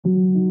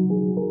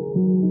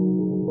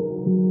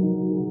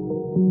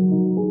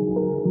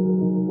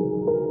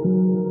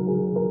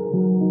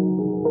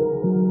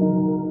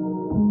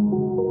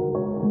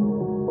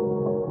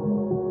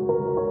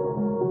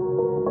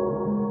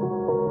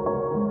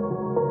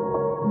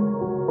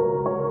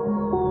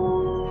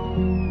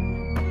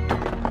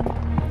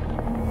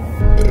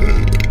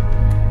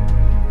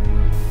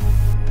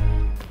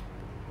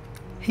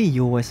Hey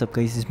yo, what's up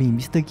guys, it's me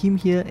Mr. Kim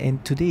here,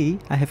 and today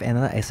I have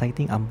another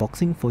exciting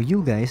unboxing for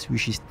you guys,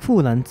 which is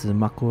Ulanzi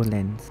macro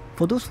lens.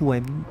 For those who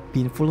have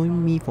been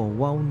following me for a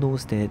while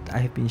knows that I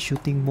have been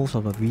shooting most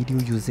of the video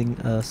using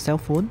a cell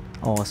phone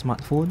or a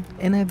smartphone,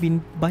 and I've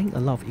been buying a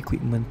lot of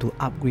equipment to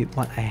upgrade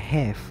what I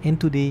have, and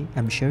today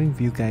I'm sharing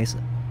with you guys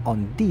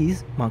on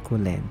this macro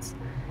lens.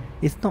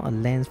 It's not a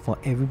lens for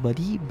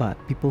everybody, but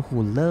people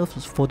who love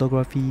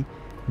photography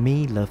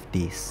may love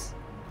this.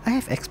 I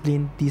have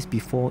explained this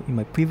before in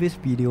my previous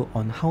video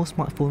on how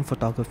smartphone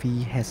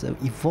photography has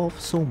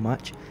evolved so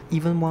much.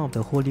 Even one of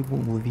the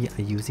Hollywood movies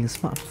are using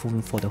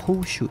smartphone for the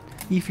whole shoot.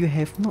 If you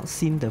have not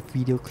seen the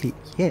video clip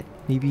yet,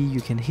 maybe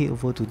you can head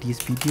over to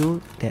this video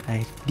that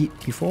I did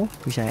before,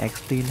 which I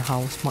explained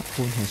how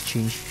smartphone has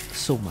changed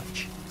so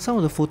much. Some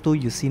of the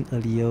photos you seen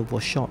earlier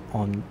was shot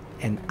on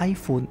an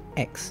iPhone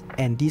X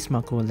and this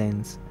macro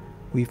lens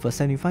with a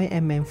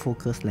 75mm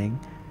focus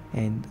length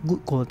and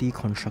good quality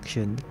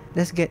construction.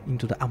 Let's get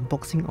into the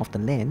unboxing of the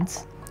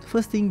lens.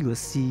 First thing you will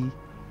see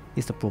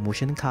is the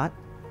promotion card,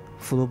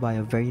 followed by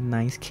a very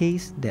nice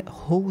case that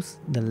holds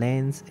the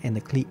lens and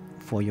the clip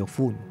for your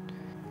phone.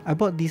 I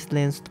bought this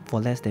lens for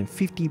less than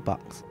 50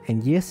 bucks,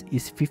 and yes,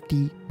 it's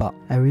 50 bucks.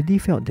 I really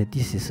felt that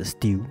this is a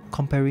steal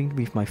comparing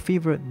with my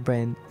favorite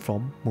brand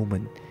from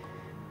Moment.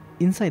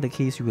 Inside the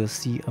case you will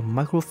see a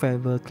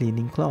microfiber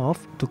cleaning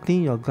cloth to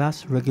clean your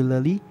glass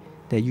regularly.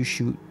 That you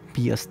should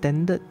be a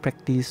standard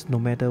practice no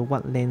matter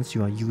what lens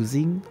you are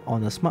using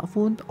on a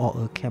smartphone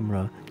or a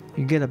camera.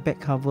 You get a back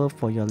cover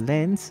for your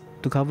lens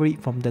to cover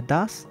it from the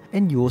dust,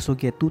 and you also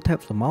get two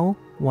types of mount.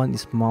 One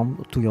is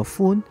mount to your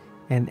phone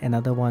and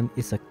another one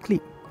is a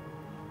clip.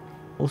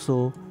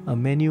 Also a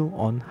menu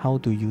on how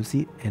to use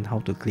it and how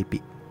to clip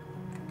it.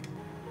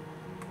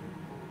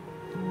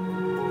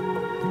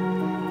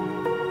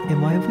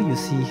 And whatever you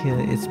see here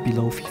is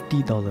below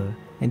 $50,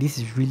 and this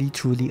is really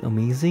truly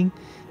amazing.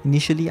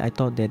 Initially I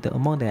thought that the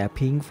amount that I'm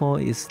paying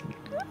for is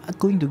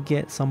going to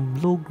get some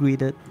low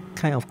graded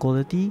kind of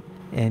quality,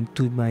 and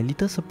to my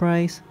little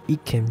surprise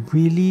it can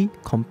really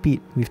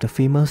compete with the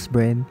famous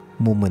brand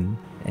Moment.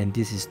 And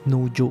this is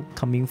no joke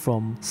coming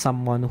from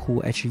someone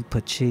who actually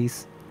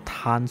purchased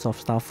tons of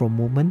stuff from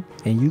Moment,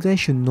 and you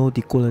guys should know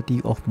the quality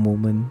of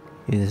Moment.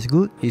 It is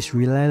good, it's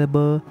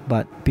reliable,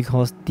 but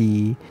because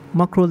the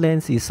macro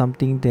lens is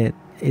something that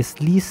is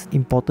least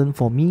important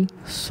for me,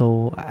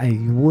 so I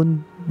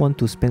won't want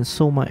to spend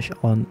so much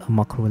on a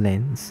macro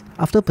lens.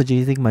 After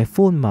purchasing my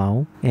phone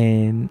mount,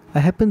 and I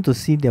happened to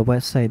see their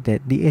website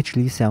that they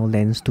actually sell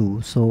lens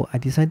too, so I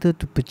decided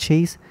to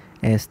purchase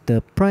as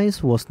the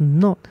price was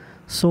not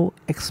so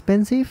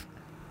expensive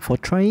for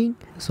trying,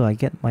 so I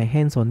get my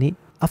hands on it.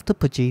 After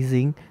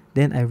purchasing,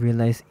 then I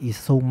realized it's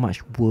so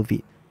much worth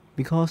it,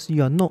 because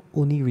you are not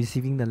only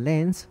receiving the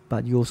lens,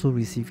 but you're also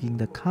receiving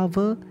the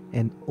cover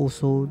and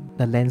also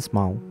the lens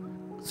mount.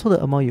 So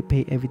the amount you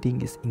pay,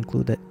 everything is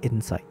included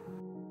inside.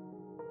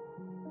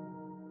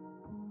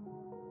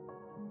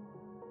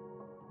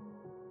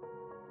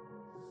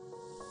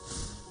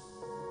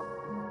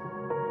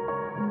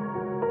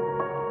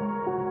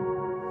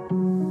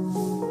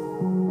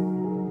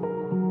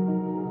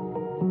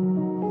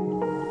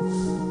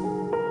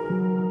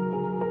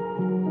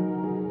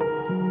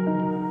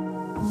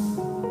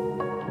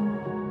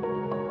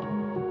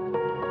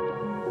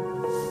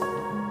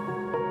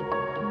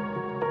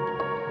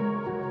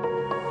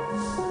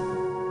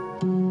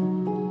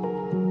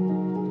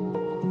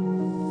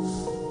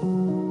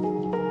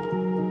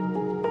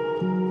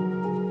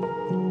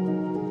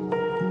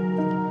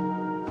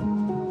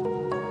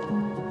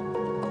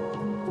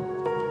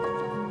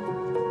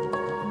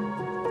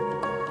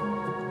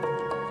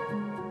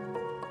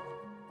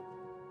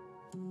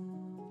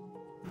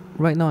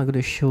 Right now I'm going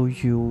to show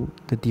you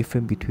the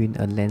difference between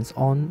a lens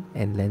on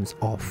and lens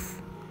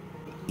off.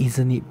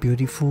 Isn't it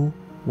beautiful?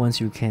 Once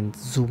you can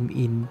zoom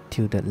in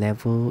to that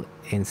level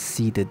and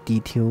see the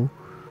detail,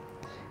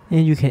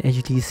 and you can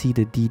actually see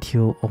the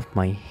detail of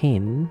my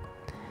hand.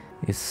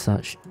 It's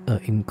such an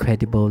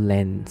incredible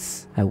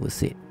lens, I would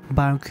say.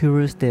 But I'm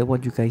curious that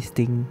what you guys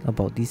think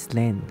about this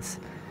lens.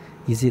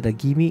 Is it a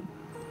gimmick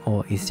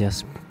or it's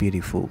just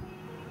beautiful?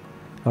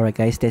 Alright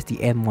guys, that's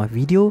the end of my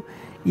video.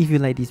 If you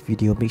like this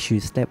video, make sure you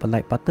slap a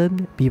like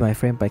button, be my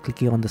friend by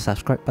clicking on the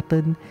subscribe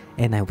button,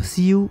 and I will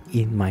see you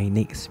in my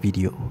next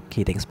video.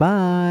 Okay, thanks,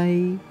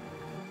 bye!